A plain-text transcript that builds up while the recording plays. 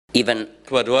Even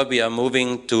Ecuador, we are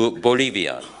moving to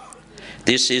Bolivia.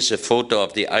 This is a photo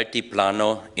of the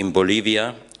Altiplano in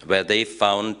Bolivia, where they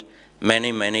found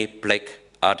many, many black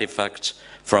artifacts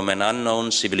from an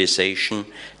unknown civilization.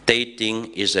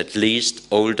 Dating is at least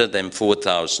older than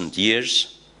 4,000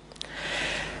 years.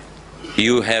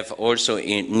 You have also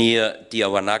near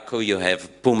Tiahuanaco, you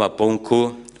have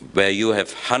Pumapunku, where you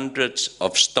have hundreds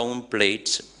of stone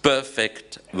plates,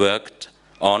 perfect worked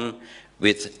on,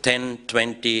 with 10,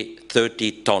 20,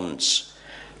 30 tons.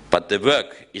 But the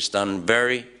work is done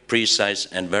very precise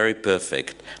and very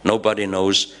perfect. Nobody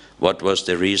knows what was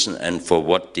the reason and for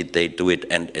what did they do it,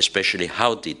 and especially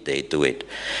how did they do it.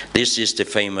 This is the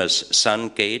famous Sun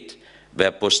Gate,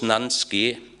 where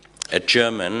Poznański, a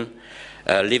German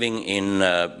living in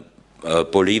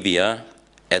Bolivia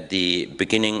at the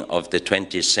beginning of the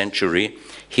 20th century,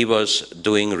 he was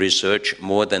doing research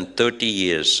more than 30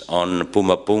 years on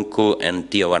Pumapunku and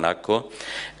Tiahuanaco,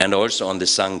 and also on the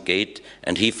Sun Gate,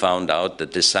 and he found out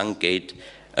that the Sun Gate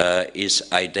is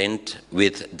ident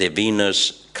with the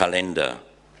Venus calendar.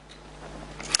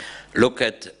 Look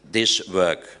at this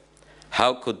work.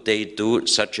 How could they do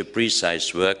such a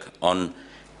precise work on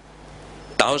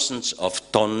thousands of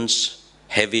tons,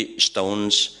 heavy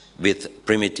stones with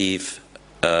primitive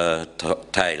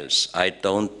tiles? I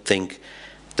don't think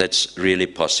that's really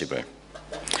possible.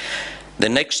 The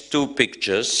next two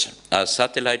pictures are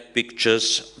satellite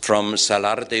pictures from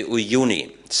Salar de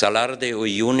Uyuni. Salar de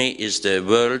Uyuni is the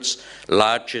world's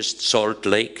largest salt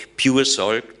lake, pure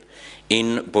salt,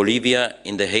 in Bolivia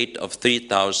in the height of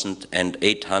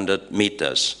 3,800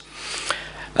 meters.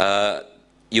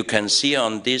 You can see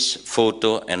on this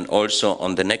photo and also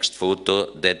on the next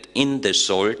photo that in the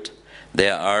salt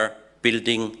there are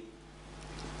building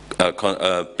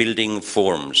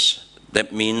forms.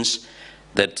 That means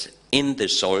that in the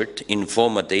salt, in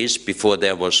former days, before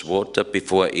there was water,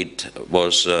 before it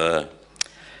was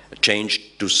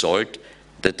changed to salt,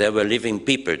 that there were living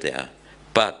people there.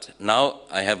 But now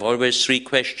I have always three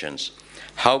questions.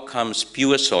 How comes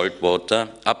pure salt water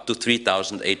up to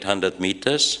 3,800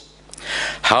 meters?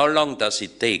 How long does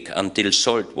it take until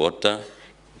salt water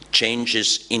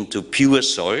changes into pure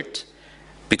salt?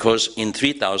 Because in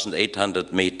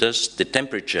 3,800 meters, the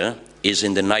temperature is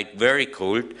in the night very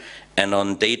cold, and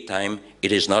on daytime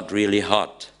it is not really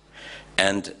hot.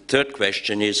 And third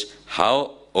question is,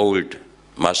 how old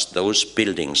must those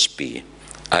buildings be?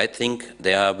 I think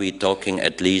we're talking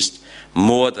at least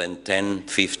more than 10,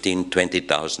 15,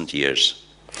 20,000 years.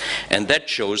 And that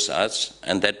shows us,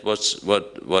 and that was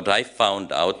what I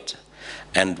found out,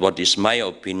 and what is my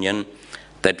opinion,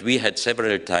 that we had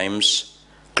several times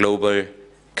global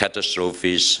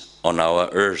catastrophes on our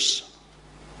Earth.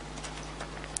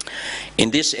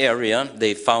 In this area,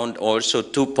 they found also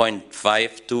 2.5,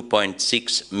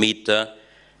 2.6 meter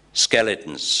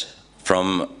skeletons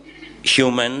from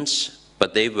humans,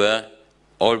 but they were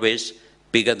always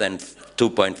bigger than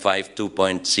 2.5,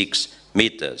 2.6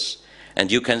 meters.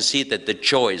 And you can see that the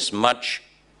jaw is much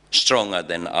stronger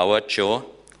than our jaw.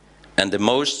 And the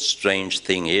most strange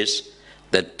thing is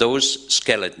that those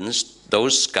skeletons,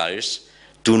 those skulls,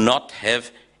 do not have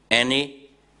any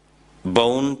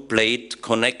bone plate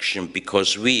connection,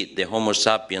 because we, the Homo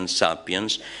sapiens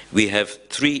sapiens, we have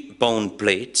 3 bone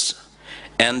plates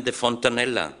and the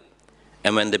fontanella.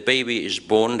 And when the baby is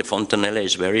born, the fontanella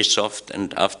is very soft,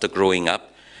 and after growing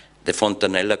up, the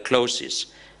fontanella closes.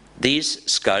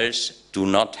 These skulls do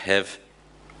not have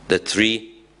the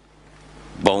 3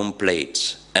 bone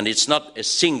plates. And it's not a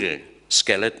single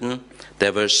skeleton,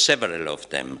 there were several of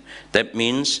them. That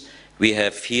means we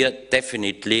have here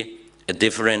definitely a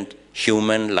different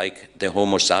human, like the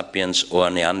Homo sapiens or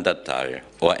Neanderthal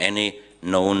or any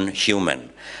known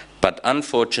human. But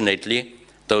unfortunately,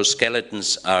 those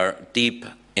skeletons are deep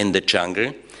in the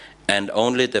jungle, and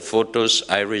only the photos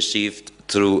I received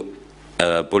through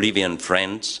Bolivian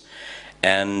friends,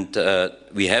 and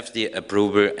we have the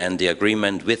approval and the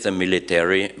agreement with the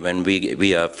military. When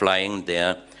we are flying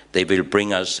there, they will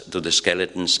bring us to the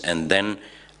skeletons, and then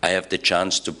I have the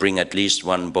chance to bring at least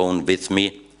 1 bone with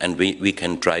me, and we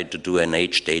can try to do an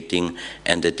age dating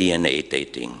and a DNA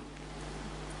dating.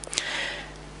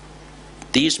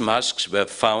 These masks were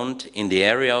found in the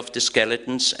area of the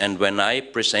skeletons, and when I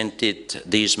presented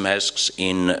these masks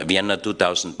in Vienna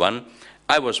 2001,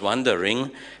 I was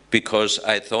wondering, because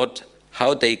I thought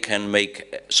how they can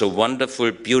make so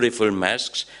wonderful, beautiful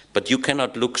masks, but you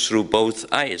cannot look through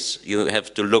both eyes. You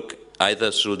have to look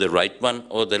either through the right one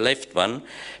or the left one,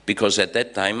 because at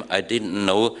that time I didn't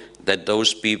know that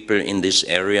those people in this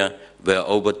area were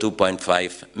over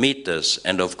 2.5 meters.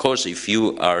 And of course, if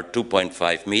you are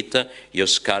 2.5 meter, your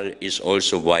skull is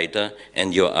also wider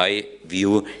and your eye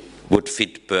view would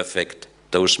fit perfect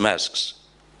those masks.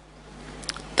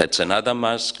 That's another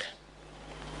mask.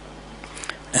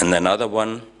 And another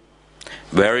one,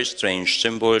 very strange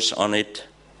symbols on it.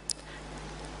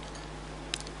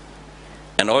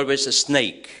 And always a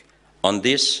snake. On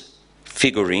this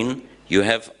figurine, you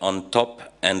have on top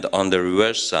and on the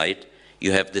reverse side,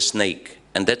 you have the snake.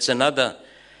 And that's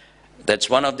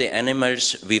one of the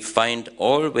animals we find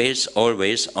always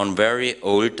on very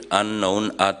old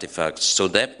unknown artifacts. So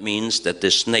that means that the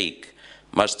snake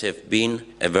must have been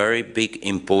a very big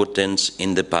importance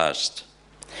in the past.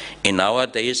 In our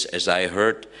days, as I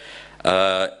heard,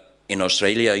 in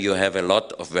Australia you have a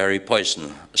lot of very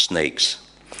poisonous snakes.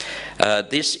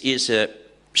 This is a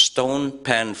stone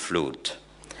pan flute.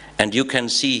 And you can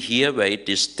see here where it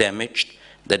is damaged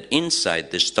that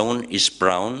inside the stone is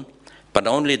brown, but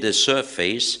only the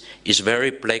surface is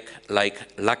very black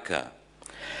like lacquer.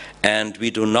 And we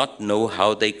do not know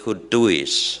how they could do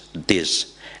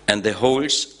this. And the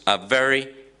holes are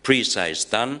very precise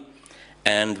done.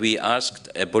 And we asked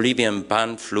a Bolivian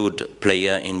pan flute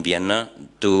player in Vienna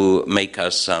to make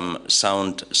us some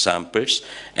sound samples.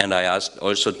 And I asked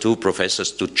also 2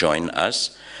 professors to join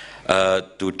us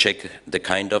to check the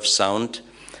kind of sound.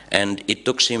 And it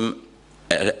took him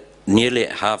nearly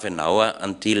half an hour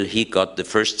until he got the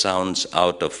first sounds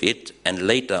out of it. And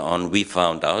later on we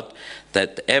found out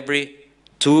that every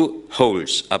 2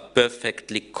 holes are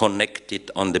perfectly connected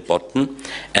on the bottom.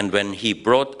 And when he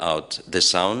brought out the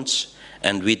sounds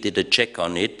and we did a check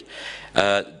on it,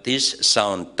 this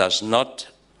sound does not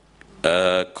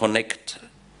connect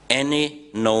any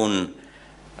known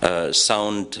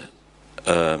sound,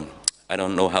 I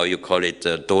don't know how you call it,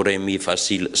 do, re, mi, fa,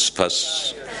 si,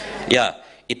 yeah,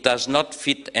 it does not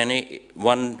fit any.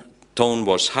 One tone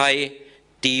was high,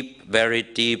 deep, very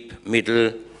deep,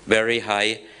 middle, very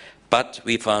high, but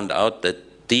we found out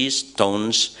that these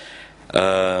tones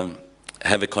have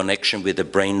a connection with the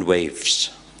brain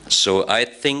waves. So I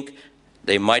think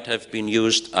they might have been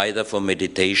used either for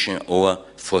meditation or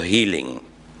for healing.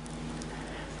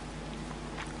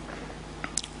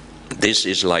 This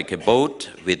is like a boat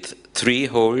with 3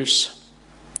 holes.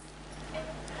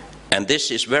 And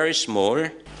this is very small.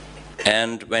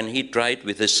 And when he tried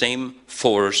with the same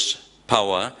force,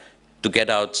 power, to get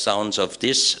out sounds of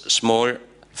this small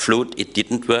flute, it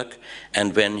didn't work.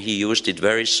 And when he used it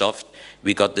very soft,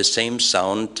 we got the same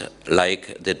sound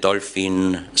like the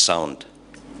dolphin sound.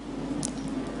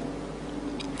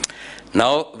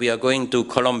 Now we are going to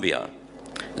Colombia.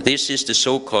 This is the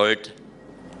so-called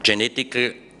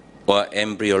genetical or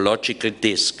embryological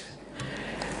disc.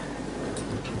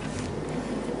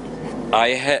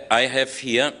 I have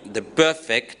here the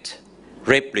perfect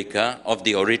replica of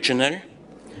the original,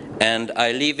 and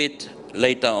I leave it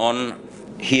later on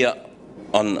here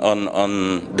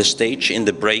on the stage in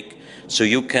the break, so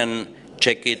you can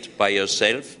check it by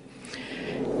yourself.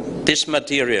 This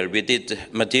material, we did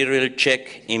material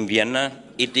check in Vienna.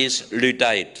 It is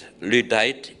lyddite.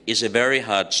 Lyddite is a very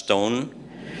hard stone.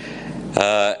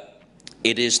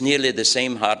 It is nearly the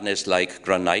same hardness like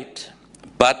granite,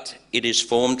 but it is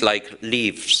formed like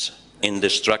leaves in the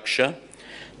structure.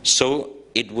 So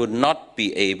it would not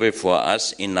be able for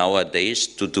us in our days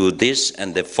to do this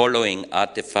and the following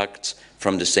artifacts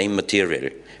from the same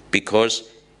material, because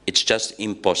it's just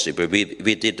impossible.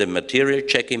 We did a material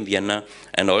check in Vienna,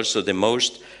 and also the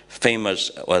most famous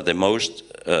or the most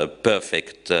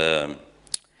perfect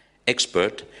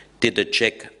expert did a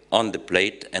check on the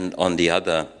plate and on the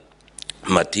other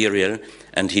material,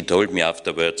 and he told me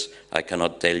afterwards, I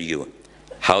cannot tell you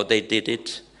how they did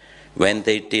it, when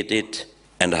they did it,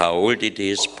 and how old it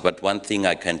is, but one thing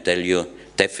I can tell you,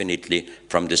 definitely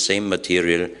from the same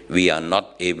material, we are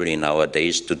not able in our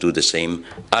days to do the same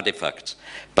artifacts.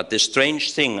 But the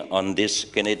strange thing on this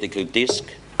genetical disc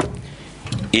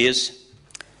is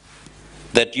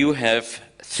that you have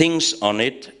things on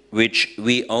it which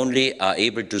we only are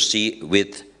able to see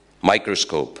with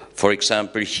microscope. For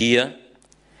example, here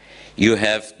you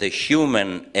have the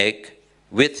human egg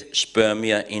with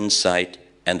spermia inside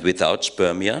and without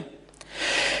spermia.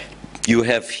 You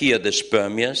have here the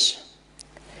spermias.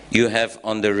 You have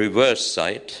on the reverse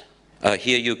side,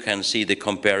 here you can see the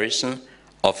comparison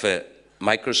of a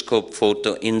microscope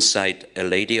photo inside a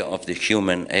lady of the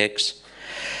human eggs.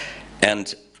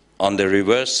 And on the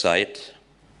reverse side,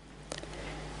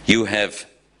 you have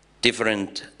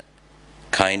different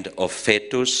kind of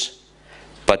fetus,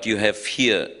 but you have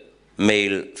here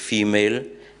male, female,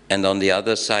 and on the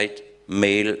other side,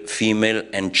 male, female,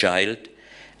 and child.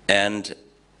 And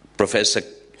Professor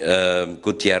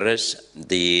Gutierrez,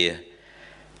 the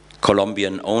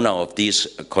Colombian owner of this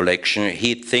collection,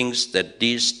 he thinks that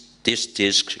this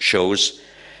disc shows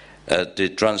the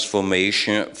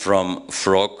transformation from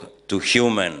frog to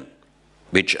human,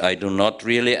 which I do not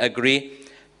really agree,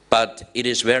 but it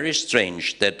is very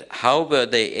strange that how were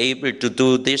they able to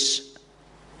do this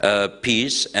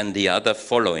piece and the other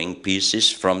following pieces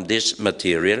from this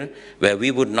material, where we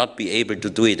would not be able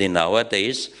to do it in our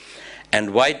days,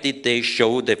 and why did they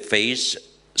show the face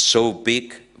so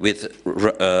big with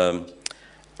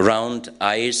round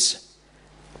eyes?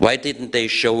 Why didn't they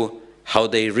show how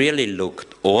they really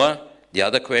looked? Or the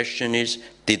other question is,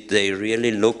 did they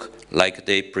really look like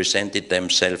they presented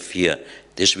themselves here?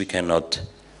 This we cannot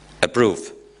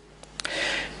approve.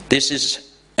 This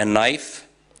is a knife,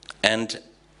 and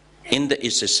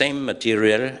it's the same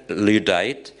material,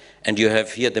 lyddite, and you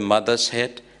have here the mother's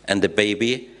head and the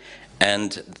baby,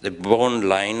 and the bone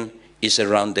line is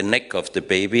around the neck of the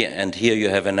baby, and here you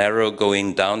have an arrow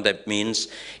going down. That means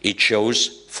it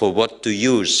shows for what to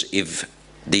use. If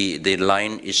the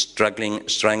line is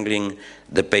strangling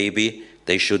the baby,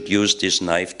 they should use this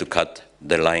knife to cut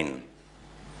the line.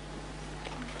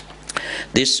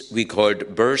 This we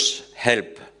called birth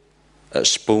help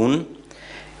spoon.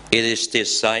 It is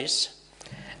this size,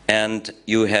 and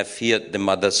you have here the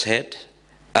mother's head,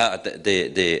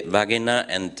 the vagina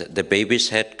and the baby's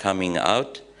head coming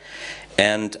out.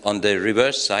 And on the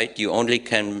reverse side, you only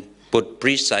can put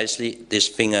precisely this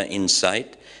finger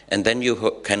inside, and then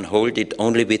you can hold it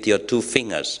only with your 2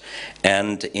 fingers.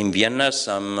 And in Vienna,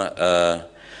 some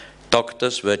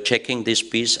doctors were checking this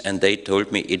piece, and they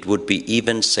told me it would be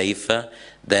even safer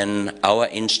than our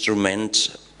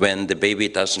instruments when the baby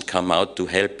doesn't come out to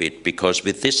help it, because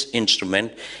with this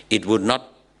instrument, it would not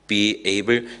be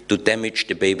able to damage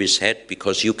the baby's head,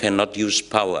 because you cannot use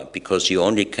power, because you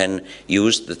only can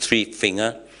use the 3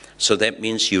 finger. So that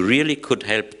means you really could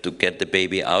help to get the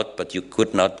baby out, but you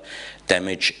could not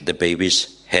damage the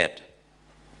baby's head.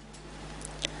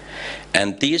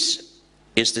 And this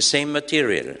is the same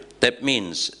material. That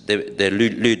means the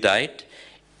lyddite,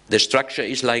 the structure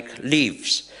is like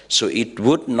leaves. So it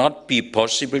would not be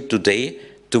possible today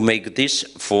to make this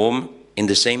form in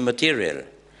the same material.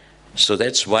 So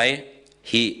that's why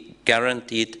he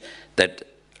guaranteed that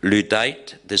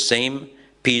lyddite, the same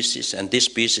pieces, and this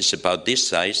piece is about this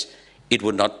size, it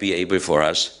would not be able for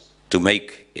us to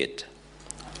make it.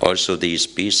 Also these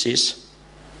pieces.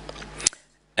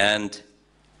 And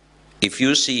if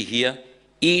you see here,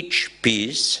 each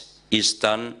piece is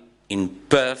done in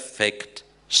perfect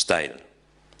style.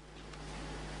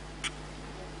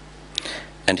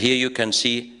 And here you can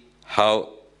see how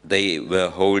they were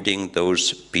holding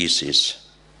those pieces.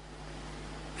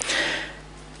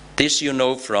 This you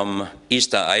know from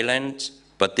Easter Island,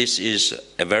 but this is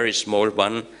a very small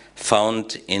one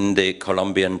found in the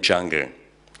Colombian jungle.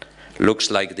 Looks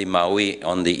like the Maui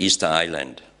on the Easter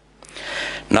Island.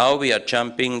 Now we are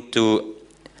jumping to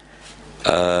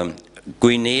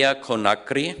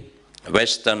Guinea-Conakry,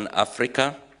 Western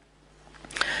Africa.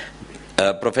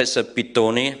 Professor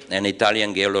Pittoni, an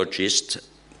Italian geologist,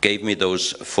 gave me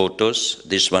those photos,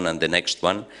 this one and the next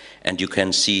one, and you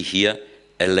can see here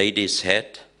a lady's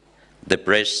head, the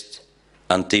breast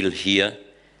until here.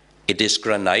 It is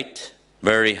granite,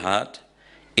 very hard.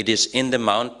 It is in the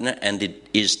mountain, and it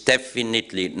is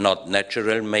definitely not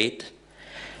natural made,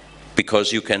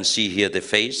 because you can see here the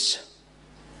face.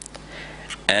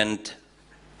 And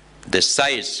the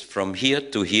size from here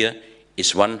to here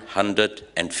is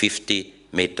 150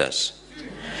 meters.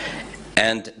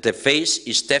 And the face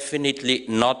is definitely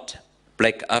not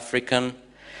black African.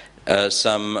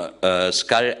 Some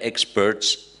skull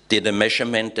experts did a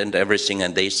measurement and everything,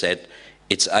 and they said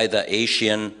it's either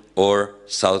Asian or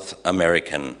South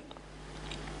American.